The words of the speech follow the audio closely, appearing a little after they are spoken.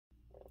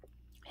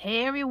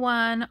Hey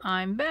everyone,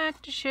 I'm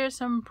back to share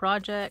some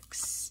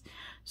projects.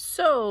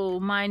 So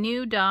my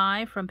new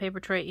die from Paper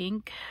Tray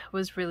Ink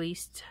was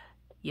released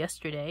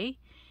yesterday.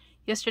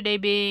 Yesterday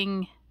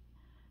being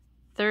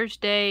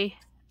Thursday,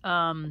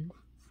 August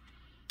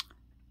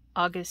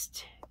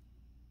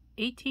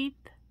 18th.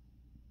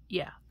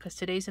 Yeah, because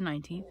today's the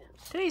 19th.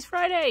 Today's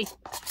Friday.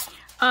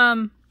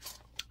 I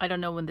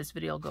don't know when this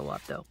video will go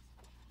up though.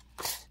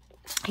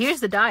 Here's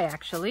the die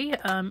actually.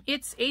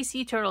 It's a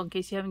sea turtle, in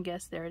case you haven't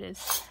guessed. There it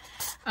is.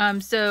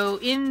 So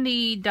in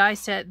the die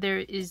set, there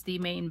is the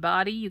main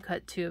body. You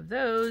cut two of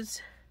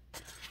those.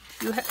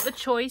 You have a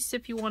choice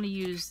if you want to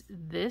use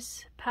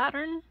this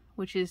pattern,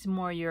 which is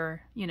more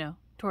your,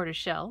 tortoise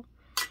shell,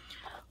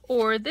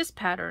 or this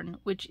pattern,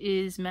 which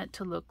is meant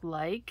to look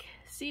like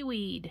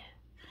seaweed,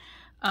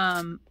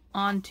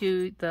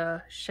 onto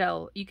the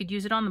shell. You could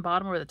use it on the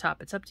bottom or the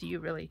top. It's up to you,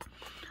 really.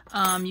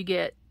 You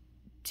get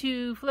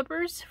two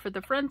flippers for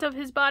the front of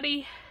his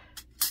body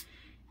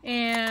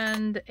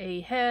and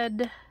a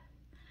head,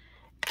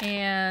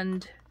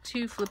 and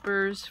two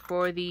flippers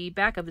for the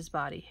back of his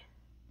body.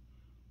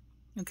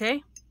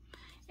 Okay?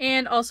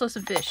 And also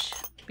some fish,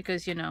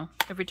 because,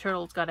 every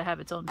turtle's got to have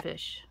its own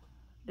fish.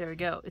 There we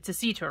go. It's a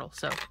sea turtle,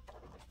 so.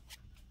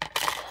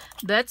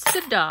 That's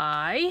the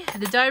die.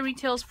 The die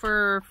retails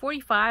for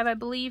 $45, I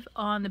believe,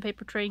 on the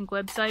Paper Tray Ink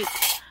website.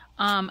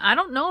 I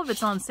don't know if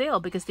it's on sale,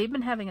 because they've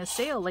been having a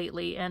sale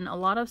lately, and a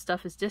lot of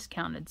stuff is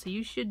discounted. So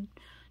you should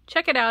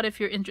check it out if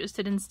you're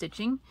interested in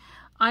stitching.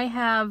 I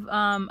have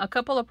a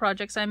couple of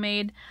projects I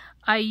made.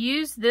 I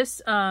used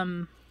this,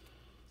 what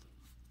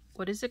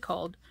is it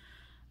called?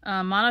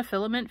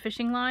 Monofilament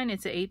fishing line.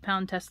 It's an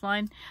 8-pound test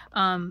line,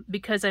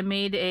 because I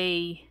made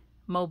a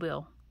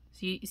mobile.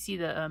 So you see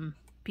the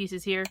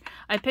pieces here.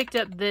 I picked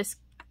up this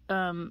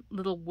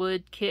little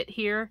wood kit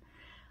here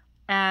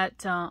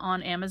at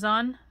on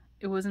Amazon.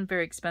 It wasn't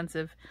very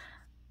expensive.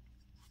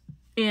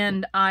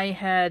 And I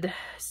had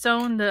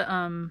sewn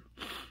the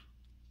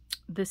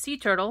sea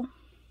turtle.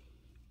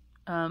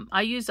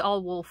 I used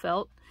all wool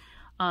felt,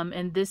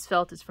 and this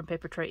felt is from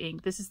Paper Tray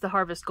Ink. This is the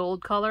Harvest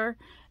Gold color,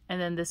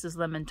 and then this is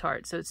Lemon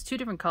Tart. So it's two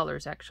different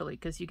colors actually,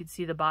 because you can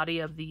see the body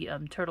of the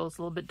turtle is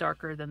a little bit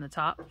darker than the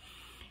top.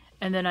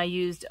 And then I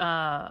used,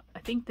 I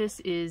think this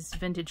is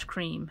Vintage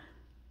Cream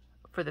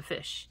for the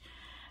fish.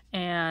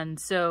 And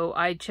so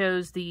I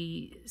chose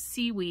the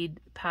seaweed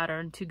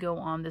pattern to go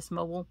on this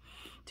mobile,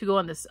 to go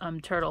on this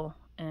turtle,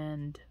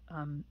 and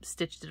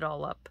stitched it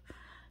all up.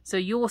 So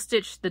you will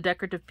stitch the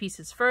decorative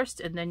pieces first,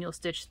 and then you'll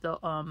stitch the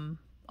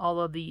all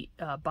of the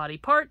body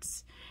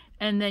parts,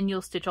 and then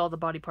you'll stitch all the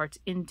body parts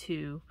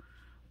into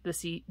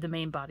the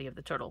main body of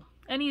the turtle.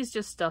 And he's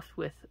just stuffed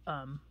with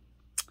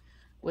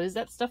what is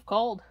that stuff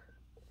called?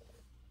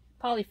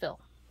 Polyfill.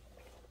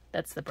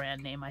 That's the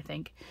brand name, I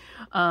think.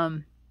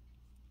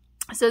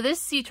 So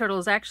this sea turtle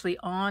is actually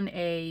on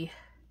a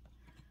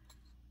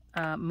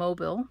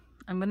mobile.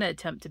 I'm going to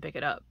attempt to pick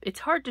it up.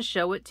 It's hard to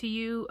show it to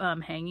you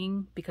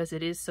hanging because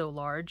it is so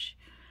large.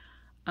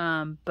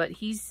 But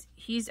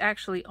he's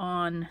actually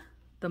on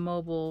the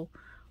mobile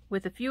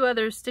with a few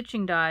other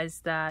stitching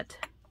dies that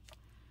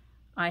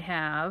I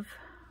have,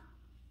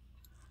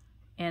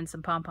 and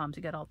some pom-poms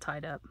to get all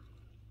tied up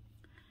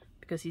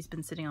because he's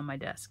been sitting on my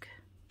desk.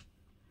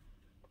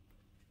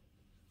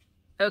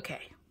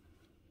 Okay.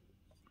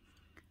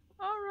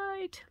 All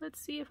right,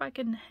 let's see if I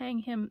can hang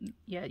him.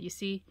 Yeah, you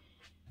see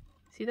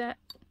that?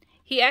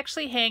 He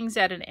actually hangs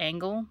at an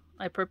angle.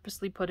 I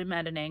purposely put him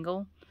at an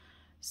angle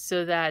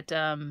so that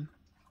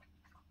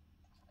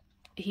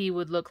he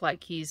would look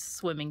like he's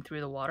swimming through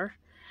the water.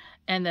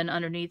 And then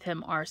underneath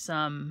him are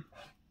some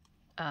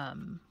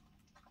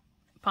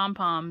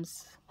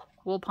pom-poms,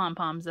 wool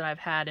pom-poms that I've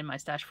had in my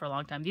stash for a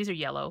long time. These are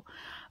yellow.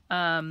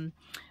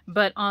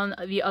 But on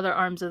the other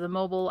arms of the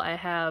mobile, I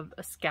have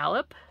a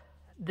scallop.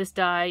 This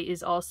die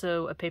is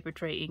also a Paper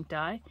Tray Ink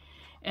die.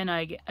 And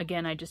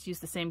I just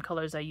used the same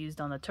colors I used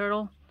on the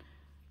turtle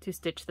to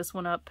stitch this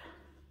one up.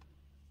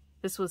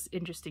 This was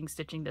interesting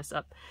stitching this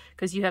up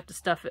because you have to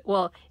stuff it.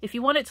 Well, if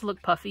you want it to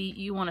look puffy,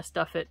 you want to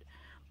stuff it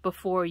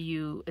before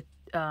you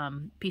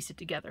piece it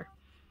together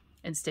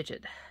and stitch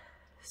it.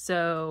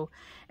 So,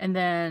 and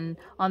then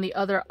on the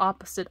other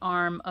opposite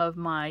arm of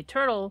my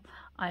turtle,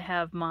 I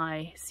have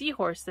my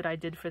seahorse that I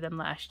did for them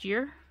last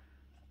year.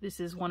 This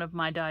is one of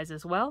my dies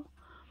as well.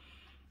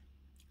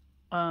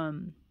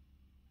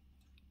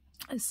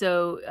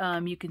 So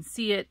you can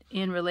see it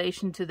in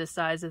relation to the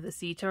size of the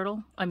sea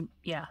turtle.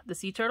 Yeah, the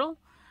sea turtle.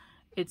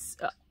 It's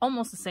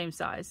almost the same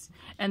size.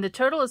 And the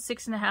turtle is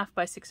 6.5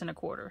 by 6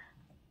 1/4.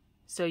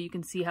 So you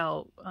can see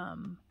how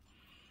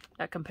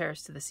that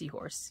compares to the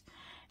seahorse.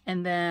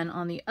 And then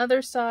on the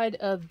other side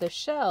of the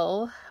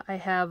shell, I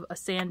have a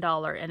sand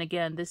dollar. And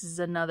again, this is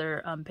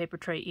another Paper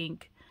Tray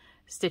Ink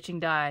stitching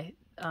die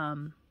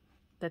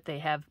that they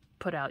have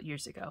put out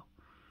years ago.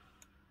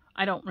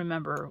 I don't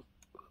remember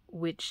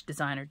which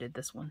designer did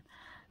this one.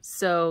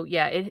 So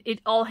yeah,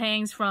 it all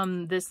hangs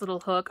from this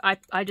little hook.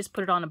 I just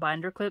put it on a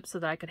binder clip so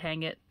that I could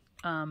hang it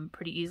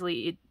pretty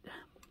easily.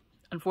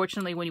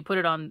 Unfortunately, when you put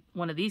it on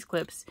one of these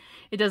clips,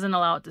 it doesn't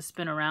allow it to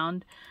spin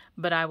around,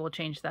 but I will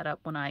change that up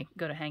when I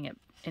go to hang it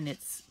in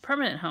its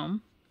permanent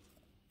home.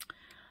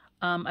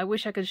 I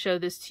wish I could show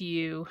this to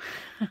you.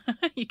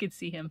 You could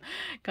see him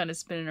kind of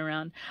spinning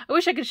around. I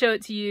wish I could show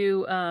it to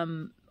you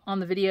on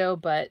the video,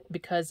 but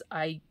because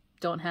I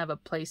don't have a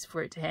place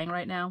for it to hang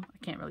right now,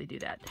 I can't really do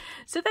that.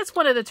 So that's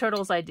one of the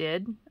turtles I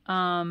did.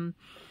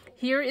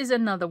 Here is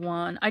another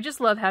one. I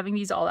just love having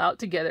these all out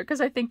together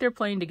because I think they're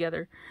playing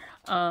together.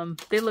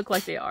 They look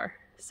like they are.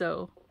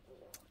 So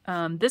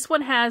this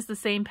one has the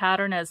same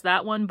pattern as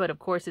that one, but of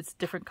course it's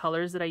different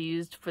colors that I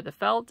used for the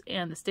felt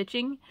and the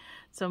stitching.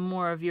 So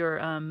more of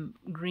your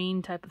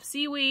green type of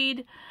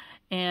seaweed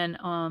and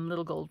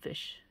little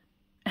goldfish.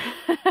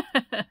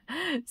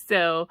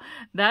 So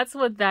that's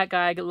what that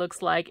guy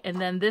looks like.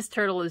 And then this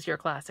turtle is your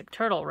classic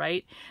turtle,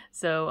 right?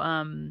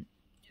 So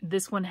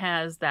this one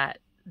has that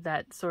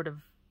sort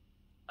of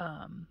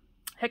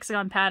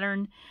hexagon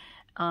pattern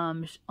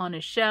on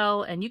his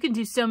shell, and you can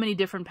do so many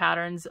different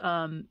patterns.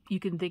 You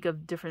can think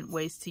of different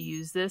ways to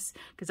use this,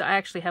 because I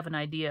actually have an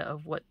idea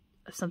of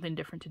something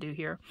different to do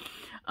here.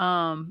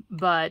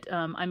 But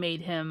I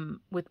made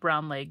him with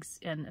brown legs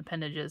and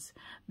appendages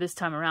this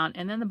time around,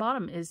 and then the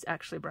bottom is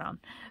actually brown.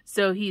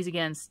 So he's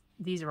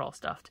these are all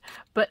stuffed,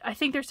 but I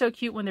think they're so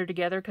cute when they're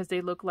together because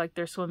they look like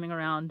they're swimming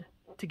around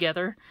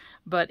together.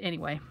 But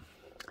anyway,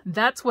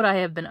 that's what I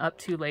have been up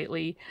to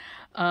lately.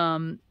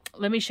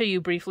 Let me show you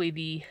briefly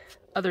the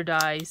other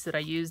dies that I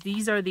use.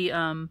 These are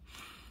the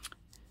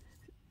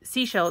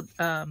seashell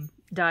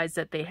dies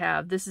that they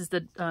have. This is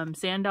the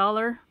sand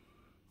dollar.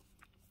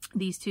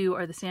 These two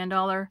are the sand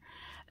dollar,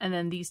 and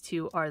then these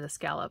two are the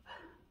scallop.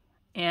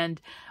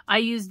 And I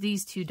use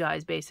these two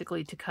dies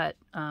basically to cut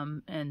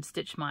and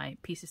stitch my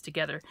pieces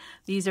together.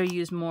 These are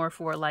used more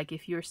for, like,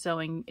 if you're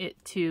sewing it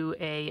to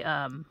a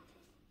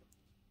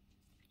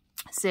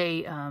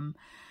say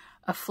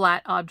a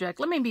flat object.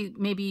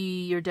 Maybe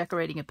you're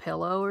decorating a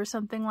pillow or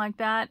something like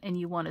that, and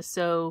you want to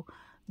sew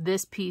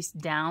this piece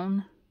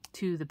down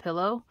to the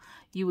pillow.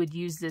 You would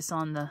use this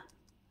on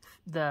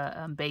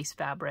the base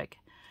fabric,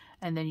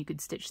 and then you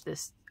could stitch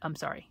this. I'm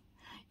sorry.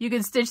 You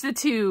can stitch the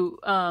two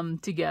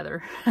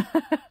together.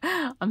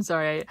 I'm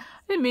sorry, I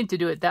didn't mean to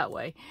do it that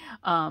way.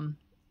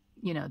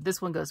 You know,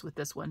 this one goes with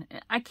this one.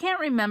 I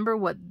can't remember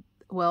what,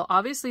 well,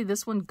 obviously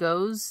this one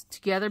goes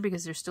together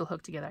because they're still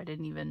hooked together. I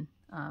didn't even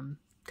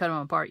cut them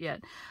apart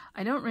yet.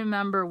 I don't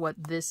remember what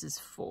this is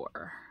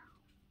for,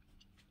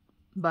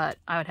 but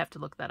I would have to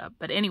look that up.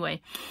 But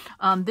anyway,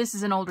 this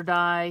is an older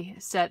die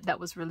set that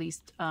was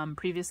released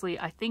previously.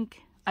 I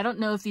don't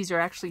know if these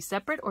are actually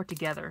separate or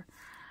together.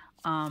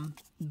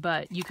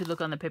 But you could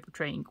look on the Paper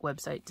Train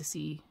website to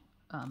see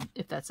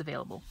if that's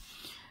available.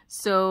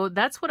 So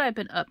that's what I've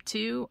been up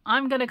to.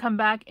 I'm going to come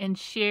back and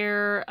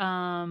share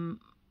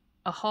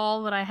a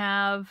haul that I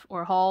have,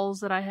 or hauls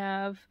that I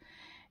have,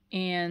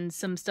 and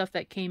some stuff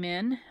that came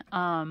in.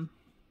 And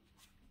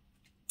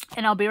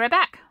I'll be right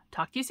back.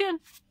 Talk to you soon.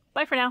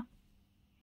 Bye for now.